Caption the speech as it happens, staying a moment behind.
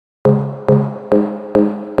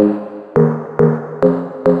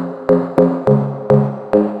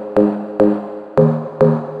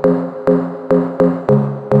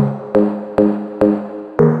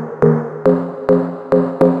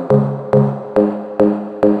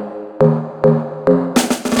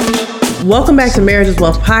Welcome back to Marriage is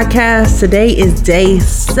Wealth podcast. Today is day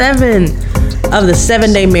 7 of the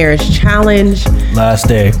 7-day marriage challenge. Last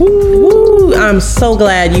day. Woo! I'm so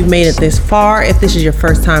glad you've made it this far. If this is your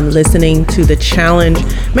first time listening to the challenge,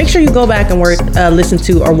 make sure you go back and listen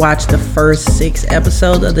to or watch the first 6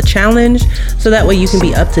 episodes of the challenge, so that way you can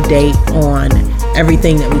be up to date on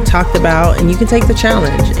everything that we talked about, and you can take the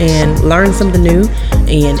challenge and learn something new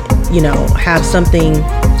and, have something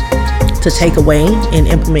to take away and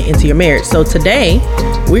implement into your marriage. So today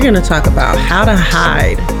we're going to talk about how to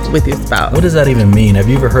hide with your spouse. What does that even mean? Have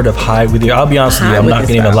you ever heard of hide with your? I'll be honest with you, I'm not going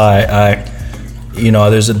to even lie.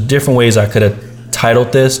 There's a different ways I could have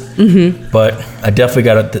titled this, but I definitely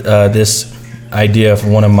got this idea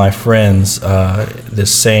from one of my friends,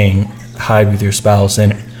 this saying, hide with your spouse.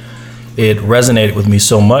 And it resonated with me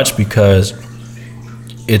so much because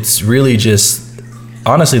it's really just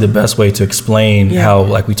honestly the best way to explain how,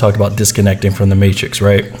 like we talked about, disconnecting from the matrix,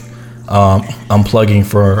 right? Unplugging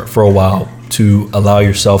for a while to allow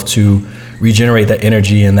yourself to regenerate that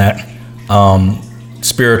energy and that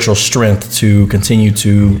spiritual strength to continue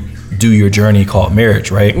to do your journey called marriage,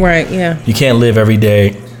 right? Right, yeah. You can't live every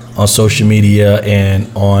day on social media and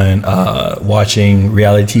on watching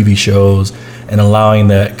reality TV shows and allowing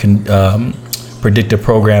that predictive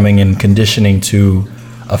programming and conditioning to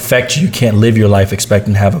affect you. You can't live your life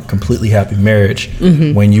expecting to have a completely happy marriage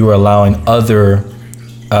when you are allowing other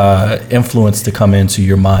influence to come into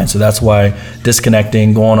your mind. So that's why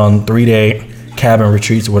disconnecting, going on 3-day cabin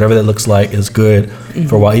retreats or whatever that looks like is good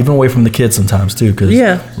for a while, even away from the kids sometimes too,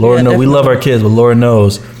 because Lord knows we love our kids, but Lord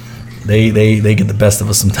knows they get the best of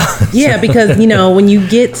us sometimes. Yeah, because when you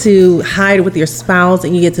get to hide with your spouse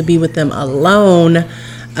and you get to be with them alone,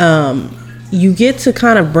 you get to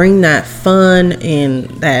kind of bring that fun and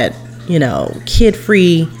that,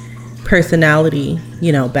 kid-free personality,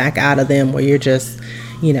 back out of them, where you're just,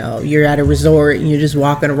 you're at a resort and you're just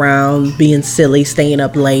walking around being silly, staying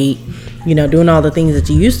up late, doing all the things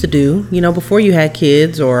that you used to do, before you had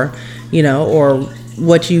kids, or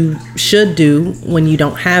what you should do when you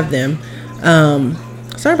don't have them.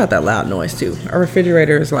 Sorry about that loud noise too. Our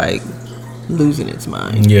refrigerator is like losing its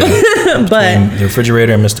mind. Yeah. But the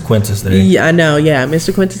refrigerator and Mr. Quintus there. Yeah, I know. Yeah,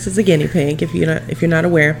 Mr. Quintus is a guinea pig, if you're not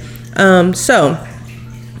aware. So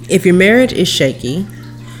if your marriage is shaky,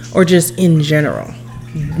 or just in general,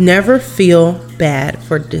 never feel bad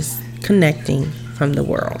for disconnecting from the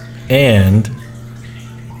world. And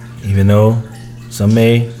even though some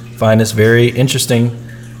may find this very interesting,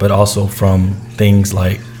 but also from things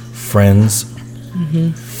like friends,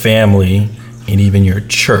 family, and even your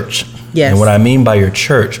church. Yes. And what I mean by your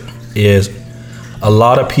church is a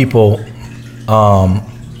lot of people,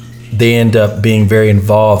 they end up being very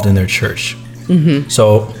involved in their church.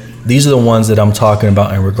 So these are the ones that I'm talking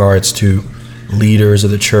about in regards to leaders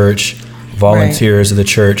of the church, volunteers of the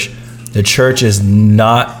church. The church is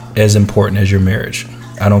not as important as your marriage.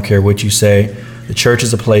 I don't care what you say. The church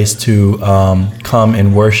is a place to come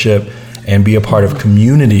and worship and be a part of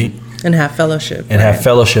community. And have fellowship.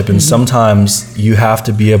 And sometimes you have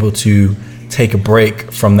to be able to take a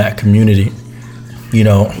break from that community,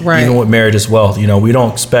 even with marriage as well. We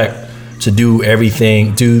don't expect to do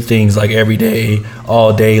things like every day,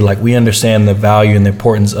 all day. Like, we understand the value and the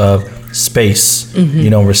importance of space,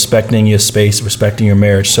 respecting your space, respecting your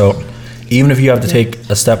marriage. So even if you have to take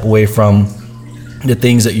a step away from the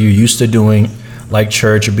things that you're used to doing, like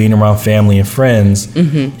church or being around family and friends,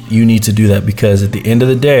 you need to do that, because at the end of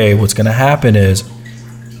the day, what's going to happen is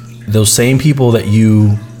those same people that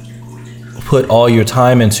you put all your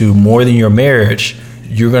time into more than your marriage,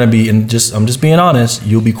 you're going to be, I'm just being honest,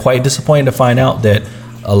 you'll be quite disappointed to find out that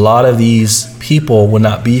a lot of these people will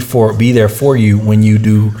not be there for you when you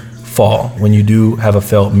do fall, when you do have a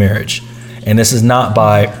failed marriage. And this is not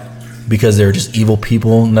because they're just evil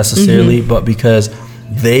people necessarily, but because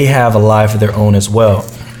they have a life of their own as well.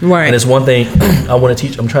 Right. And it's one thing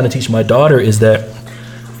I'm trying to teach my daughter, is that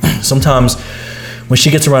sometimes when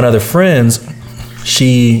she gets around other friends,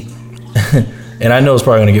 she, and I know it's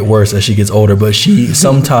probably going to get worse as she gets older, but she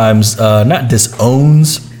sometimes not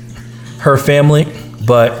disowns her family,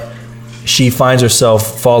 but she finds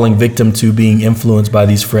herself falling victim to being influenced by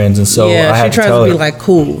these friends. And so I had to tell her. She tries to be like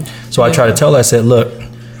cool. So I try to tell her, I said, look,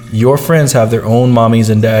 your friends have their own mommies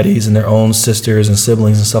and daddies and their own sisters and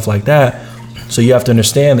siblings and stuff like that. So you have to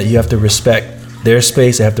understand that you have to respect their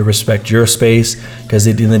space. They have to respect your space, because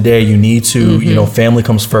at the end of the day, you need to, family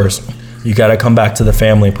comes first. You got to come back to the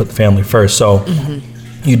family and put the family first. So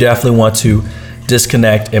you definitely want to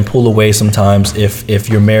disconnect and pull away sometimes if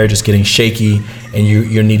your marriage is getting shaky and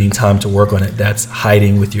you're needing time to work on it. That's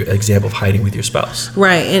hiding with your example of hiding with your spouse.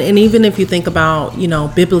 Right. And even if you think about,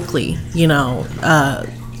 biblically,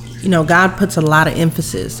 God puts a lot of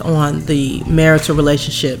emphasis on the marital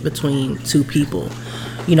relationship between two people,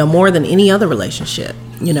 more than any other relationship,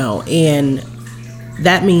 and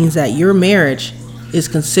that means that your marriage is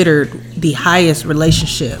considered the highest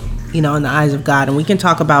relationship, in the eyes of God. And we can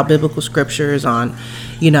talk about biblical scriptures on,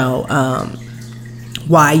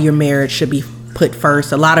 why your marriage should be put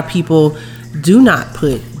first. A lot of people do not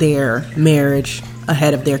put their marriage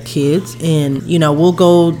ahead of their kids. And, we'll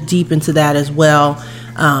go deep into that as well.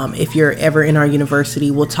 If you're ever in our university,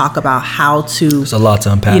 we'll talk about how to... There's a lot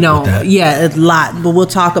to unpack with that. Yeah, a lot. But we'll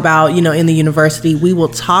talk about, in the university, we will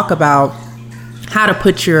talk about how to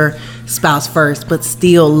put your spouse first, but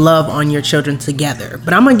still love on your children together.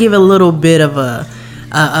 But I'm going to give a little bit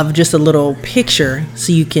of just a little picture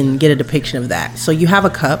so you can get a depiction of that. So you have a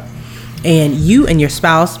cup, and you and your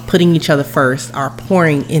spouse, putting each other first, are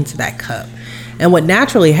pouring into that cup. And what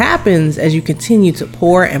naturally happens as you continue to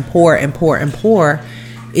pour and pour and pour and pour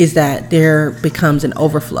is that there becomes an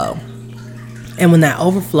overflow. And when that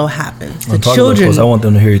overflow happens, the children... I want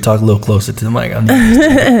them to hear you talk a little closer to the mic.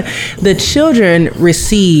 The children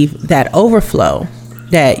receive that overflow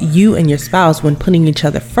that you and your spouse, when putting each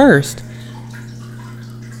other first,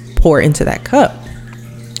 pour into that cup.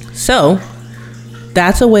 So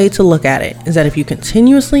that's a way to look at it, is that if you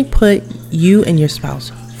continuously put you and your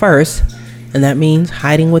spouse first, and that means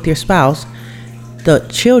hiding with your spouse, the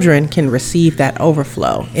children can receive that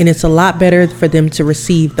overflow. And it's a lot better for them to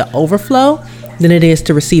receive the overflow than it is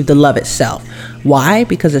to receive the love itself. Why?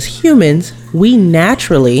 Because as humans, we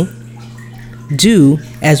naturally do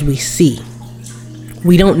as we see.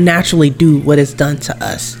 We don't naturally do what is done to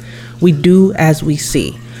us. We do as we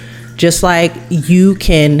see. Just like you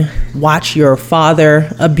can watch your father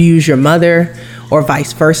abuse your mother or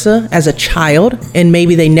vice versa as a child, and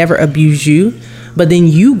maybe they never abuse you, but then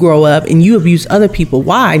you grow up and you abuse other people.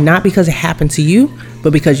 Why? Not because it happened to you,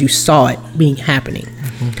 but because you saw it happening.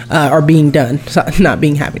 Or being done. Not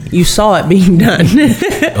being happening. You saw it being done.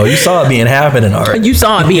 Oh, you saw it being happening, all right. You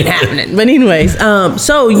saw it being happening. But anyways,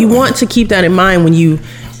 so you want to keep that in mind when you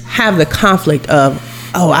have the conflict of,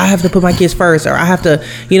 I have to put my kids first, or I have to,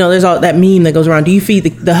 there's all that meme that goes around. Do you feed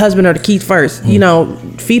the husband or the kids first?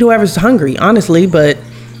 Feed whoever's hungry, honestly. But,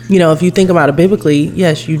 if you think about it biblically,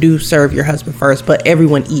 yes, you do serve your husband first, but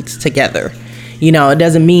everyone eats together. It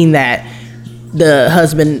doesn't mean that the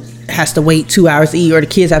husband has to wait 2 hours to eat, or the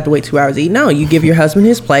kids have to wait 2 hours to eat. No, you give your husband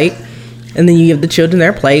his plate, and then you give the children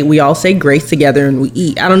their plate. We all say grace together and we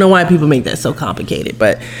eat. I don't know why people make that so complicated,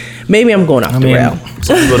 but maybe I'm going off the rail.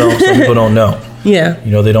 Some people don't know. Yeah.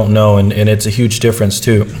 They don't know, and it's a huge difference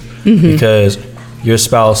too, because your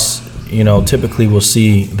spouse, typically will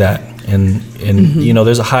see that, and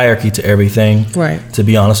there's a hierarchy to everything. Right. To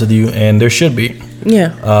be honest with you, and there should be.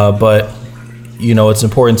 Yeah. But it's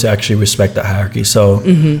important to actually respect that hierarchy. So,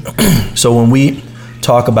 so when we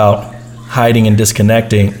talk about hiding and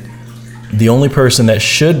disconnecting, the only person that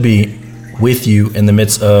should be with you in the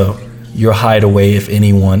midst of your hideaway, if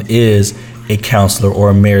anyone, is a counselor or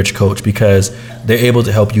a marriage coach, because they're able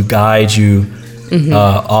to help you, guide you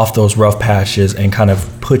off those rough patches and kind of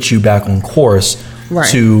put you back on course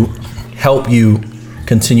to help you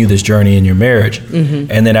continue this journey in your marriage.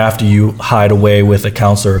 And then after you hide away with a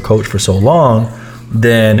counselor or coach for so long,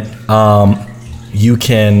 then you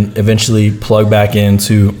can eventually plug back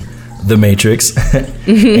into the matrix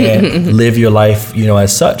and live your life,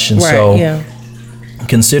 as such. And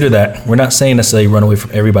consider that. We're not saying necessarily run away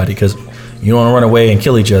from everybody, because you don't want to run away and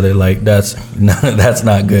kill each other. Like that's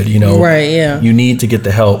not good, Right, yeah. You need to get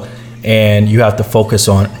the help, and you have to focus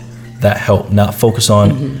on that help, not focus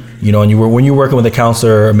on, and when you're working with a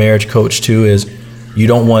counselor or a marriage coach too, is you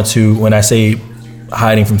don't want to, when I say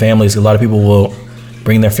hiding from families, a lot of people will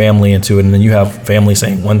bring their family into it, and then you have family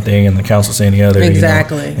saying one thing and the counselor saying the other.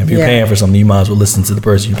 Exactly. And if you're paying for something, you might as well listen to the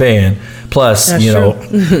person you're paying. Plus, that's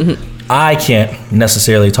true. I can't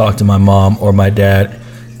necessarily talk to my mom or my dad.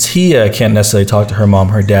 Tia can't necessarily talk to her mom,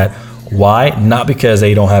 her dad. Why? Not because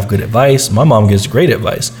they don't have good advice. My mom gives great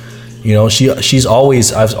advice. I've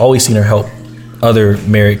always seen her help other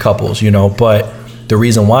married couples, but the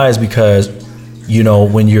reason why is because,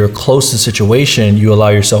 when you're close to the situation, you allow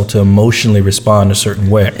yourself to emotionally respond a certain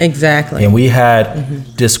way. Exactly. And we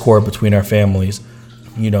had discord between our families,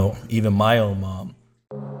 even my own mom.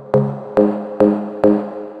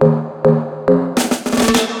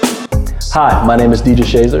 Hi, my name is DJ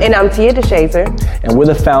Shazer. And I'm Tia DeShazer. And we're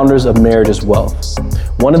the founders of Marriage is Wealth.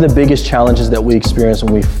 One of the biggest challenges that we experienced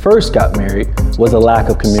when we first got married was a lack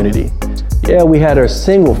of community. Yeah, we had our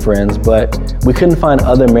single friends, but we couldn't find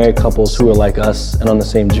other married couples who were like us and on the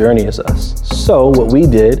same journey as us. So what we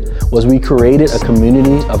did was we created a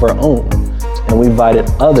community of our own, and we invited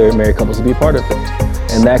other married couples to be a part of it.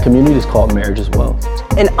 And that community is called Marriage is Wealth.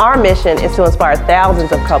 And our mission is to inspire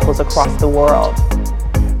thousands of couples across the world.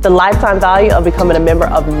 The lifetime value of becoming a member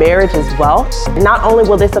of Marriage is Wealth. Not only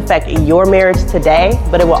will this affect your marriage today,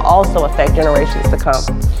 but it will also affect generations to come.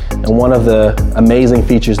 And one of the amazing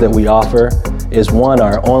features that we offer is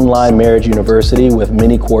our online marriage university with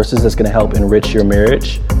many courses that's going to help enrich your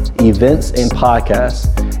marriage, events and podcasts,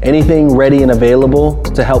 anything ready and available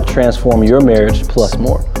to help transform your marriage plus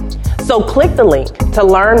more. So click the link to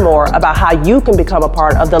learn more about how you can become a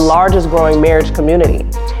part of the largest growing marriage community.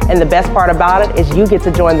 And the best part about it is you get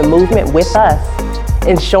to join the movement with us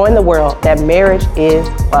in showing the world that marriage is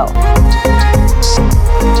wealth.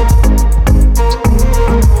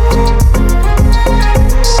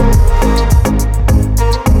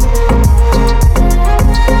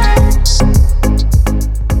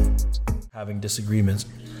 Having disagreements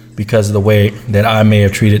because of the way that I may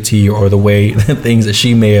have treated T, or the way things that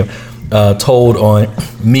she may have told on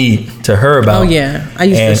me to her about. Oh yeah, I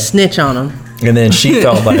used to snitch on them. And then she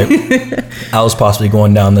felt like I was possibly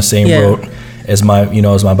going down the same road as my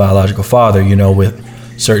biological father,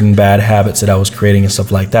 with certain bad habits that I was creating and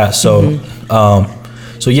stuff like that. So,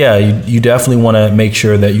 you definitely want to make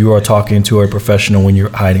sure that you are talking to a professional when you're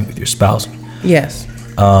hiding with your spouse. Yes.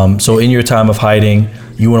 So in your time of hiding,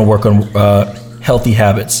 you want to work on healthy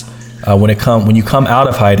habits. When you come out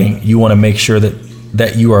of hiding, you want to make sure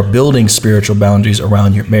that you are building spiritual boundaries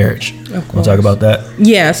around your marriage. Want to talk about that?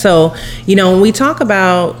 Yeah. So, when we talk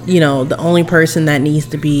about, the only person that needs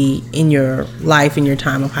to be in your life in your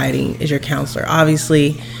time of hiding is your counselor.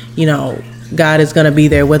 Obviously, God is going to be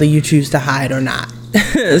there whether you choose to hide or not.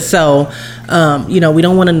 So, we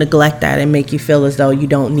don't want to neglect that and make you feel as though you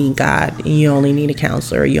don't need God and you only need a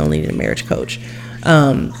counselor or you only need a marriage coach.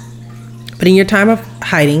 But in your time of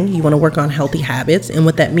hiding, you want to work on healthy habits. And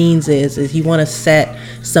what that means is you want to set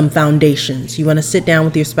some foundations. You want to sit down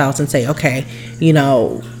with your spouse and say, okay,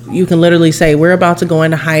 you can literally say, we're about to go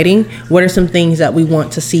into hiding. What are some things that we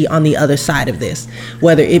want to see on the other side of this?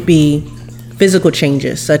 Whether it be physical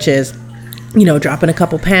changes, such as, dropping a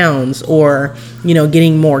couple pounds, or,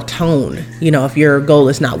 getting more tone, if your goal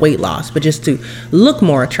is not weight loss, but just to look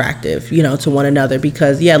more attractive, to one another,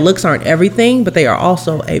 because looks aren't everything, but they are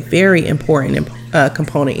also a very important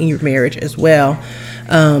component in your marriage as well.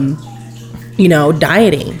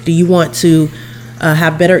 Dieting. Do you want to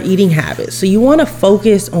have better eating habits? So you want to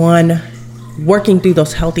focus on working through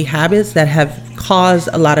those healthy habits that have caused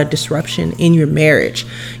a lot of disruption in your marriage.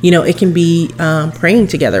 It can be praying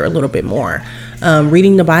together a little bit more,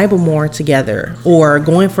 reading the Bible more together, or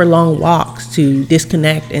going for long walks to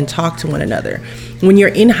disconnect and talk to one another. When you're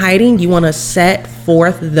in hiding, you want to set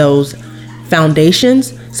forth those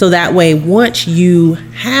foundations so that way once you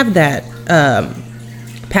have that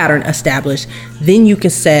pattern established, then you can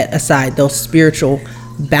set aside those spiritual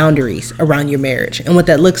boundaries around your marriage. And what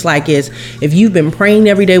that looks like is, if you've been praying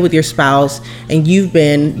every day with your spouse and you've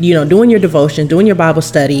been, doing your devotion, doing your Bible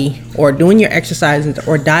study, or doing your exercises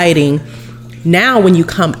or dieting, now when you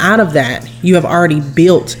come out of that, you have already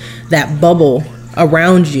built that bubble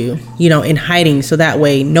around you, in hiding. So that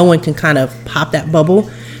way no one can kind of pop that bubble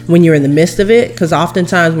when you're in the midst of it. Because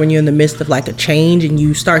oftentimes when you're in the midst of like a change and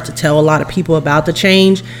you start to tell a lot of people about the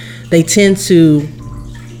change, they tend to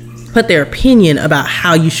put their opinion about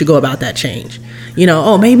how you should go about that change.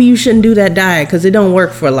 Maybe you shouldn't do that diet because it don't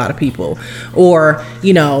work for a lot of people. Or,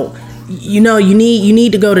 you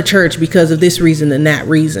need to go to church because of this reason and that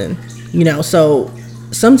reason. So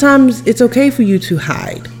sometimes it's okay for you to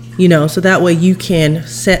hide, so that way you can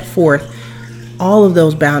set forth all of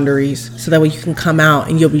those boundaries, so that way you can come out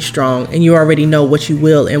and you'll be strong and you already know what you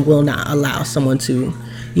will and will not allow someone to,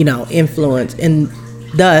 influence. And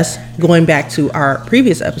thus, going back to our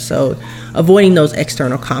previous episode, avoiding those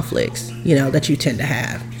external conflicts, that you tend to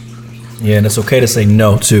have. Yeah, and it's okay to say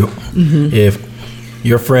no too. Mm-hmm. If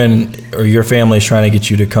your friend or your family is trying to get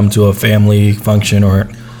you to come to a family function or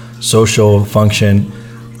social function,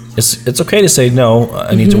 it's okay to say no.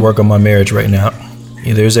 I need to work on my marriage right now.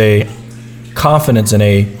 There's a confidence and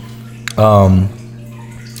an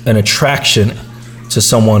attraction to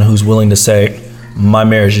someone who's willing to say, my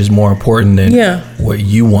marriage is more important than what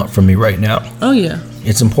you want from me right now. Oh, yeah.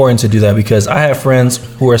 It's important to do that, because I have friends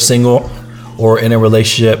who are single or in a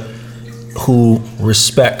relationship who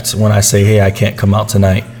respect when I say, hey, I can't come out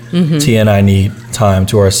tonight. Tia and I need time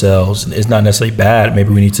to ourselves. It's not necessarily bad. Maybe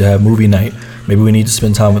we need to have movie night. Maybe we need to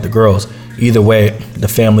spend time with the girls. Either way, the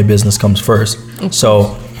family business comes first.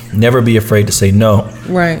 So never be afraid to say no.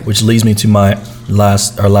 Right. Which leads me to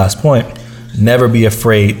our last point. Never be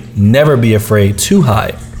afraid to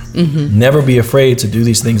hide. Never be afraid to do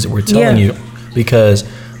these things that we're telling you. Because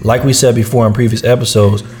like we said before in previous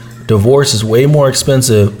episodes, divorce is way more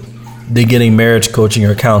expensive than getting marriage coaching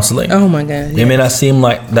or counseling. Oh my God. It may not seem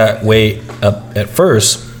like that way at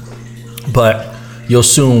first, but you'll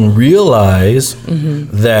soon realize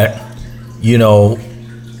that, you know,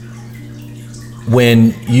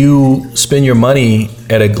 when you spend your money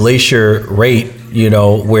at a glacier rate, you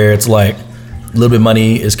know, where it's like a little bit of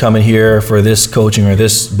money is coming here for this coaching or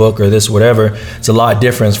this book or this whatever, it's a lot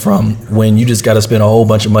different from when you just got to spend a whole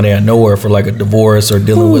bunch of money out of nowhere for like a divorce or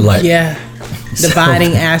dealing with like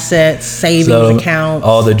dividing assets, savings accounts,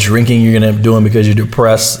 all the drinking you're gonna end up doing because you're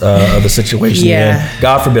depressed of the situation.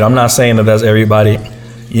 God forbid. I'm not saying that that's everybody.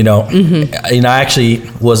 You know, and I actually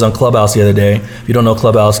was on Clubhouse the other day. If you don't know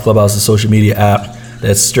Clubhouse is a social media app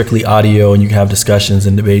that's strictly audio, and you can have discussions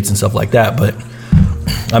and debates and stuff like that. But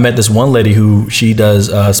I met this one lady who she does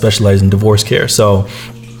specialize in divorce care. So,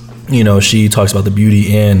 you know, she talks about the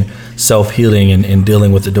beauty in self-healing and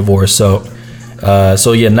dealing with the divorce. So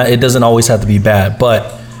it doesn't always have to be bad,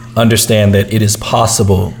 but understand that it is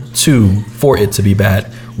possible for it to be bad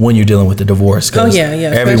when you're dealing with the divorce.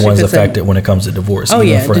 Everyone's affected when it comes to divorce.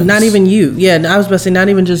 Not even you. I was about to say, not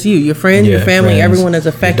even just you. Your friends, your family, friends, everyone is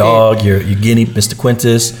affected. Your dog, your guinea, Mr.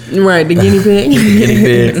 Quintus. Right, the guinea pig. Guinea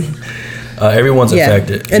pig. Everyone's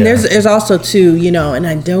affected. And there's also too, you know, and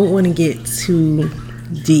I don't want to get too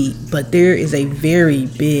deep, but there is a very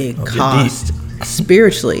big cost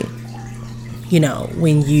spiritually, you know,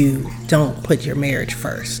 when you don't put your marriage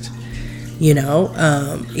first. You know,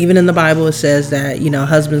 even in the Bible, it says that, you know,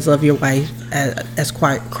 husbands love your wife as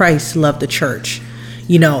Christ loved the church,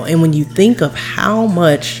 you know, and when you think of how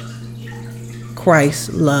much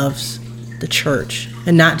Christ loves the church,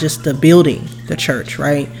 and not just the building, the church,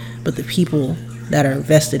 right, but the people that are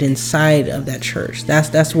invested inside of that church.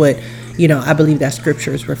 That's what, you know, I believe that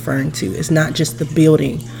scripture is referring to. It's not just the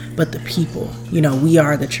building, but the people. You know, we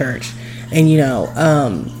are the church. And, you know,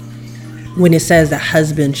 when it says that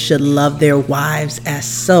husbands should love their wives as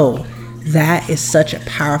so, that is such a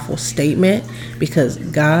powerful statement, because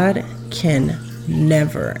God can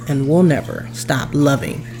never and will never stop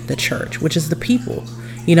loving the church, which is the people.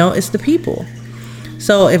 You know, it's the people.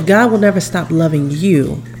 So if God will never stop loving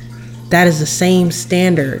you, that is the same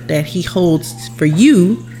standard that he holds for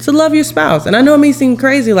you to love your spouse. And I know it may seem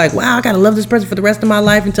crazy, like, wow, I gotta love this person for the rest of my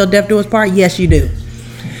life until death do us part. Yes, you do.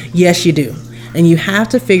 Yes, you do. And you have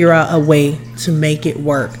to figure out a way to make it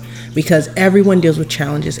work, because everyone deals with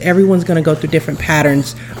challenges. Everyone's going to go through different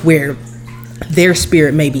patterns where their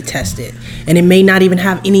spirit may be tested, and it may not even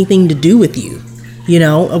have anything to do with you, you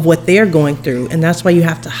know, of what they're going through. And that's why you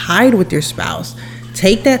have to hide with your spouse.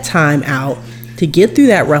 Take that time out to get through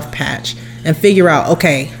that rough patch and figure out,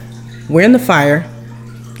 okay, we're in the fire.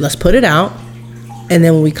 Let's put it out. And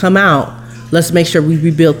then when we come out, let's make sure we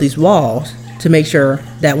rebuild these walls to make sure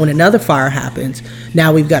that when another fire happens,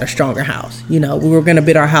 now we've got a stronger house. You know, we were going to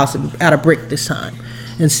build our house out of brick this time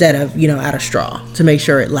instead of, you know, out of straw, to make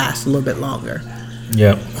sure it lasts a little bit longer.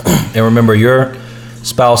 Yeah. And remember, your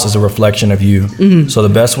spouse is a reflection of you. So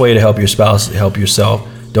the best way to help your spouse is to help yourself.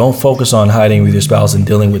 Don't focus on hiding with your spouse and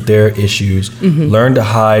dealing with their issues. Learn to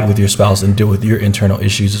hide with your spouse and deal with your internal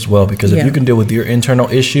issues as well. Because if you can deal with your internal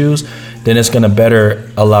issues, then it's going to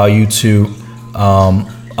better allow you to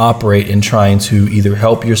operate in trying to either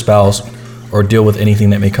help your spouse or deal with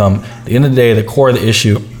anything that may come. At the end of the day, the core of the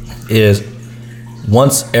issue is,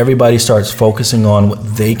 once everybody starts focusing on what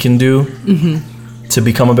they can do to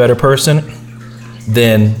become a better person,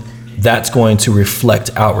 then that's going to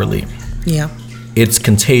reflect outwardly. Yeah. It's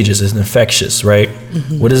contagious, it's infectious, right?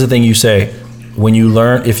 What is the thing you say? When you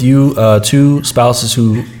learn, if you, two spouses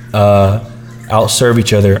who outserve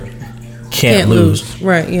each other can't lose.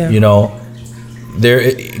 Right, yeah. You know,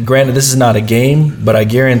 granted, this is not a game, but I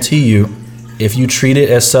guarantee you, if you treat it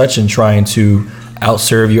as such and trying to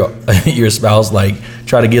outserve your spouse, like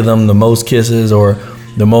try to give them the most kisses or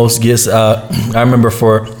the most gifts. I remember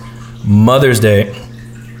for Mother's Day,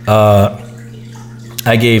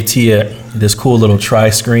 I gave Tia this cool little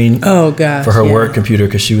tri-screen for her work computer,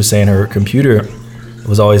 because she was saying her computer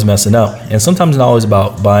was always messing up. And sometimes it's not always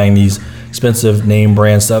about buying these expensive name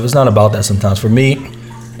brand stuff. It's not about that sometimes. For me,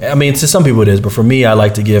 I mean, to some people it is, but for me, I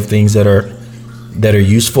like to give things that are that are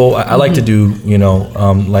useful. I like to do,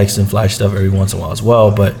 likes and flash stuff every once in a while as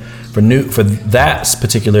well. But for that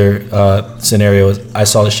particular scenario, I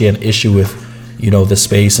saw that she had an issue with, the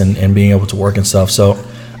space and being able to work and stuff. So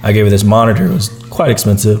I gave her this monitor. It was quite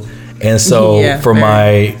expensive. And so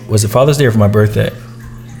was it Father's Day or for my birthday?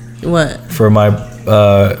 What? For my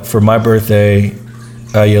birthday.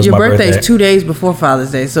 It was your my birthday is 2 days before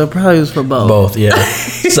Father's Day, so it probably was for both. Both, yeah.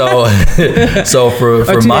 So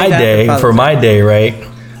for my day, right?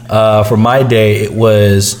 For my day, it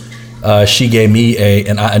was she gave me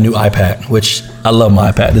a new iPad, which I love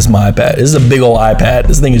my iPad. This is my iPad. This is a big old iPad.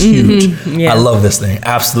 This thing is huge. Yeah. I love this thing,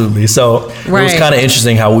 absolutely. So it was kind of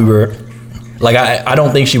interesting how we were, like, I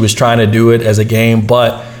don't think she was trying to do it as a game,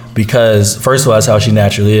 but because first of all, that's how she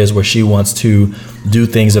naturally is, where she wants to do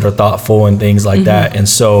things that are thoughtful and things like that. And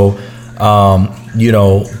so,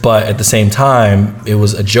 but at the same time, it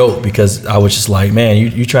was a joke because I was just like, man,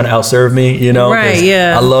 you trying to outserve me, Right,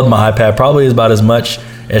 yeah. I loved my iPad probably about as much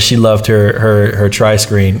as she loved her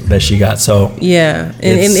tri-screen that she got. So yeah,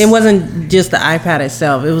 and it wasn't just the iPad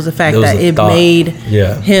itself. It was the fact that it made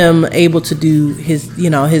him able to do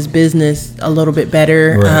his business a little bit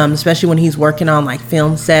better, right. Especially when he's working on like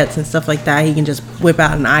film sets and stuff like that. He can just whip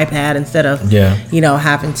out an iPad instead of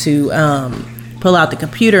having to pull out the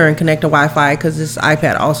computer and connect to Wi-Fi, because this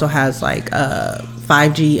iPad also has like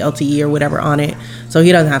 5G LTE or whatever on it, so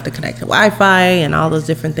he doesn't have to connect to Wi-Fi and all those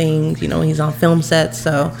different things. He's on film sets,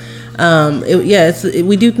 so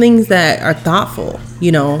we do things that are thoughtful,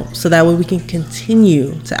 so that way we can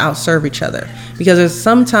continue to outserve each other, because there's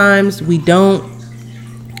sometimes we don't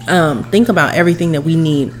think about everything that we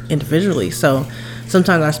need individually. So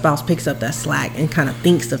sometimes our spouse picks up that slack and kind of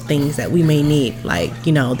thinks of things that we may need, like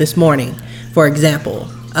this morning, for example,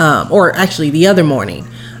 or actually the other morning.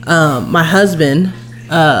 My husband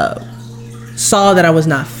saw that I was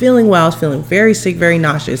not feeling well. I was feeling very sick, very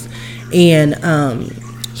nauseous, and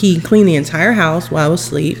he cleaned the entire house while I was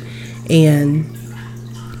asleep, and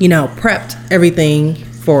prepped everything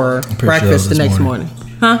for breakfast the next morning.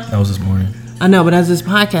 Huh? That was this morning. I know, but as this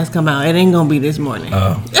podcast come out, it ain't gonna be this morning.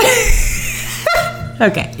 Oh.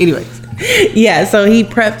 Okay. Anyways, yeah. So he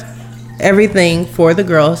prepped everything for the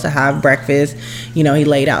girls to have breakfast. He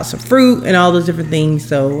laid out some fruit and all those different things.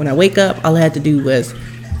 So when I wake up, all I had to do was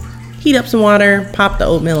heat up some water, pop the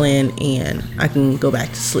oatmeal in, and I can go back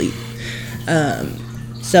to sleep.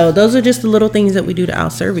 So those are just the little things that we do to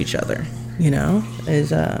outserve each other,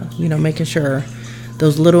 is making sure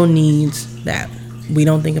those little needs that we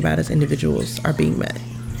don't think about as individuals are being met.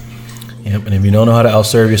 Yep, and if you don't know how to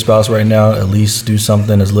outserve your spouse right now, at least do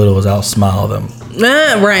something as little as outsmile them.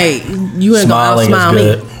 Right. You ain't gonna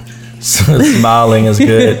outsmile me. Smiling is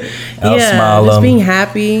good. Outsmile them. Just being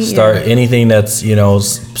happy. Start anything that's,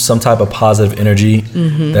 some type of positive energy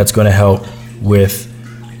that's going to help with,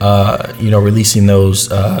 releasing those,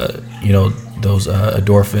 those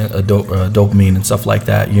dopamine and stuff like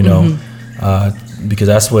that, because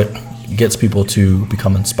that's what gets people to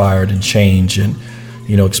become inspired and change and,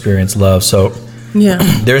 experience love. So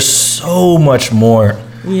there's so much more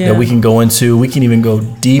that we can go into. We can even go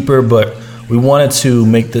deeper, but we wanted to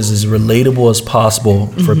make this as relatable as possible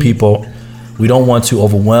for people. We don't want to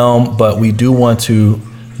overwhelm, but we do want to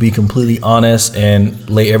be completely honest and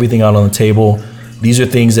lay everything out on the table. These are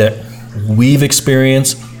things that we've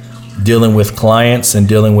experienced dealing with clients and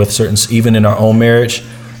dealing with even in our own marriage,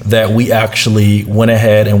 that we actually went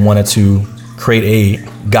ahead and wanted to create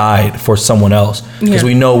a guide for someone else, because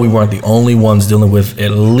we know we weren't the only ones dealing with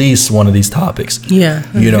at least one of these topics.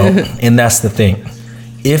 And that's the thing.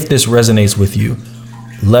 If this resonates with you,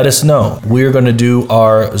 let us know. We're going to do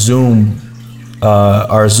our Zoom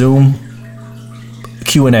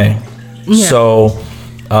Q&A. So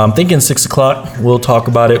I'm thinking 6:00. We'll talk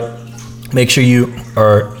about it. Make sure you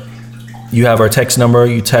have our text number.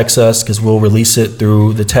 You text us, because we'll release it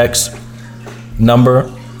through the text number.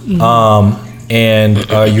 And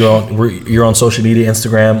you're on social media,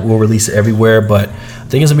 Instagram. We'll release it everywhere, but I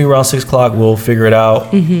think it's gonna be around 6:00. We'll figure it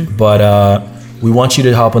out. But we want you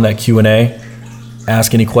to hop on that Q&A,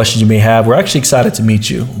 ask any questions you may have. We're actually excited to meet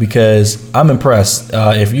you, because I'm impressed.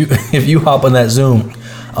 If you hop on that Zoom,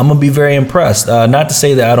 I'm gonna be very impressed. Not to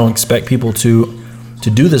say that I don't expect people to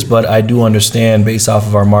do this, but I do understand, based off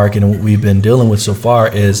of our market and what we've been dealing with so far,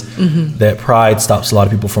 is that pride stops a lot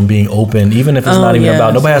of people from being open, even if it's not even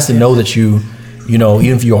about. Nobody has to know that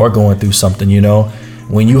even if you are going through something,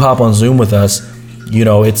 when you hop on Zoom with us,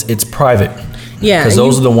 it's private. Yeah, because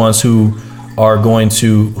those are the ones who've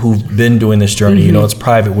been doing this journey. It's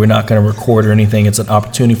private. We're not going to record or anything. It's an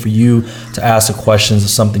opportunity for you to ask the questions of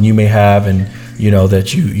something you may have, and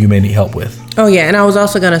that you may need help with. Oh yeah, and I was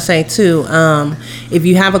also gonna say too, if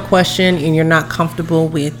you have a question and you're not comfortable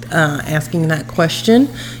with asking that question,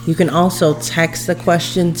 you can also text the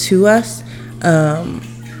question to us,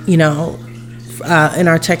 in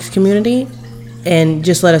our text community, and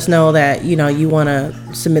just let us know that you want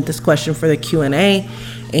to submit this question for the Q&A,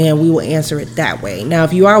 and we will answer it that way. Now,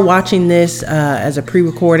 if you are watching this as a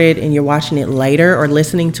pre-recorded and you're watching it later or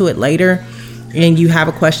listening to it later, and you have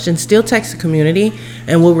a question, still text the community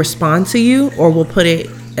and we'll respond to you, or we'll put it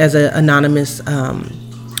as an anonymous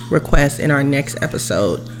request in our next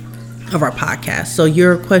episode of our podcast. So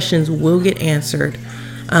your questions will get answered.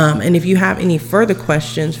 And if you have any further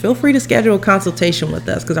questions, feel free to schedule a consultation with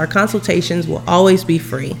us, because our consultations will always be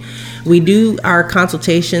free. We do our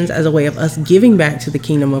consultations as a way of us giving back to the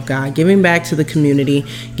kingdom of God, giving back to the community,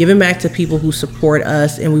 giving back to people who support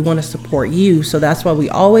us, and we want to support you. So that's why we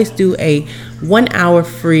always do a 1 hour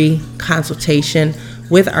free consultation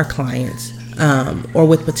with our clients, or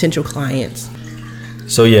with potential clients.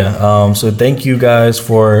 So yeah, so thank you guys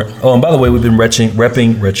for. Oh, and by the way, we've been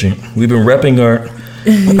repping our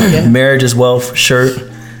Marriage is Wealth shirt.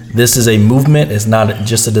 This is a movement. It's not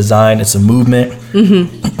just a design. It's a movement.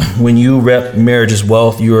 Mm-hmm. When you rep Marriage is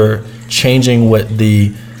Wealth, you are changing what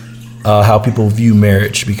how people view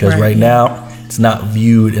marriage, because right now it's not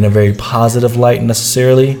viewed in a very positive light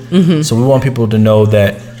necessarily. Mm-hmm. So we want people to know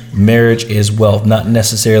that marriage is wealth, not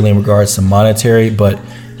necessarily in regards to monetary, but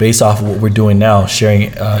based off of what we're doing now,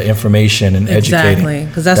 sharing information and educating. Exactly,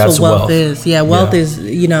 because that's what wealth is. Yeah, wealth is,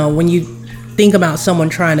 when you think about someone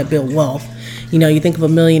trying to build wealth, you think of a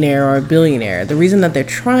millionaire or a billionaire. The reason that they're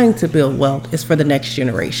trying to build wealth is for the next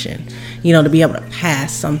generation, to be able to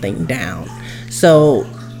pass something down. So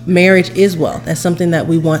marriage is wealth. That's something that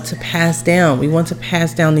we want to pass down. We want to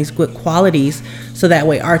pass down these good qualities, so that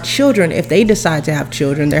way our children, if they decide to have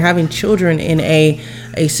children, they're having children in a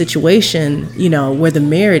situation, where the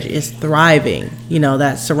marriage is thriving,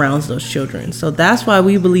 that surrounds those children. So that's why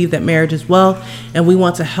we believe that marriage is wealth, and we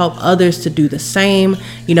want to help others to do the same.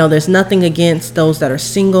 There's nothing against those that are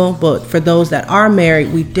single, but for those that are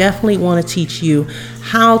married, we definitely want to teach you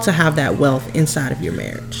how to have that wealth inside of your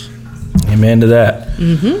marriage. Amen to that.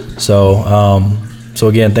 Mm-hmm. So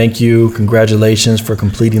again, thank you. Congratulations for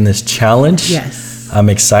completing this challenge. Yes. I'm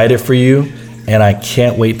excited for you, and I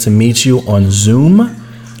can't wait to meet you on Zoom.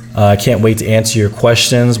 I can't wait to answer your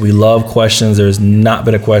questions. We love questions. There's not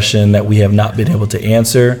been a question that we have not been able to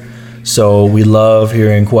answer. So we love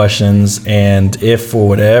hearing questions. And if for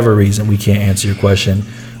whatever reason we can't answer your question,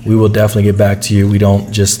 we will definitely get back to you. We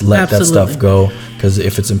don't just let that stuff go, because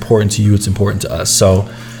if it's important to you, it's important to us. So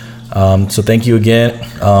thank you again.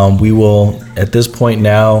 We will, at this point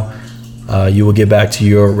now, you will get back to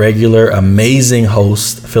your regular amazing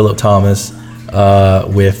host, Philip Thomas,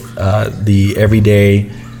 with the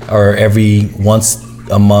everyday, or every once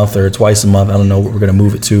a month or twice a month. I don't know what we're going to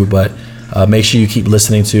move it to, but make sure you keep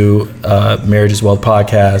listening to Marriage is Wealth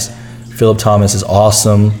podcast. Philip Thomas is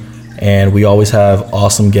awesome, and we always have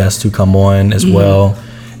awesome guests who come on as well.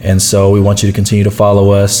 And so we want you to continue to follow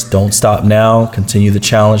us. Don't stop now. Continue the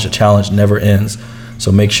challenge. The challenge never ends.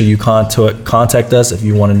 So make sure you contact us if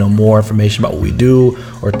you want to know more information about what we do,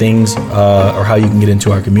 or things, or how you can get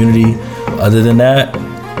into our community. Other than that,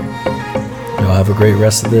 y'all have a great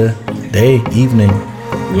rest of the day, evening,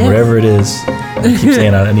 whatever it is. I keep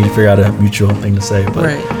saying I need to figure out a mutual thing to say.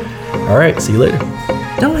 But all right, see you later.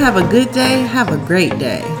 Don't have a good day, have a great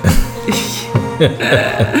day.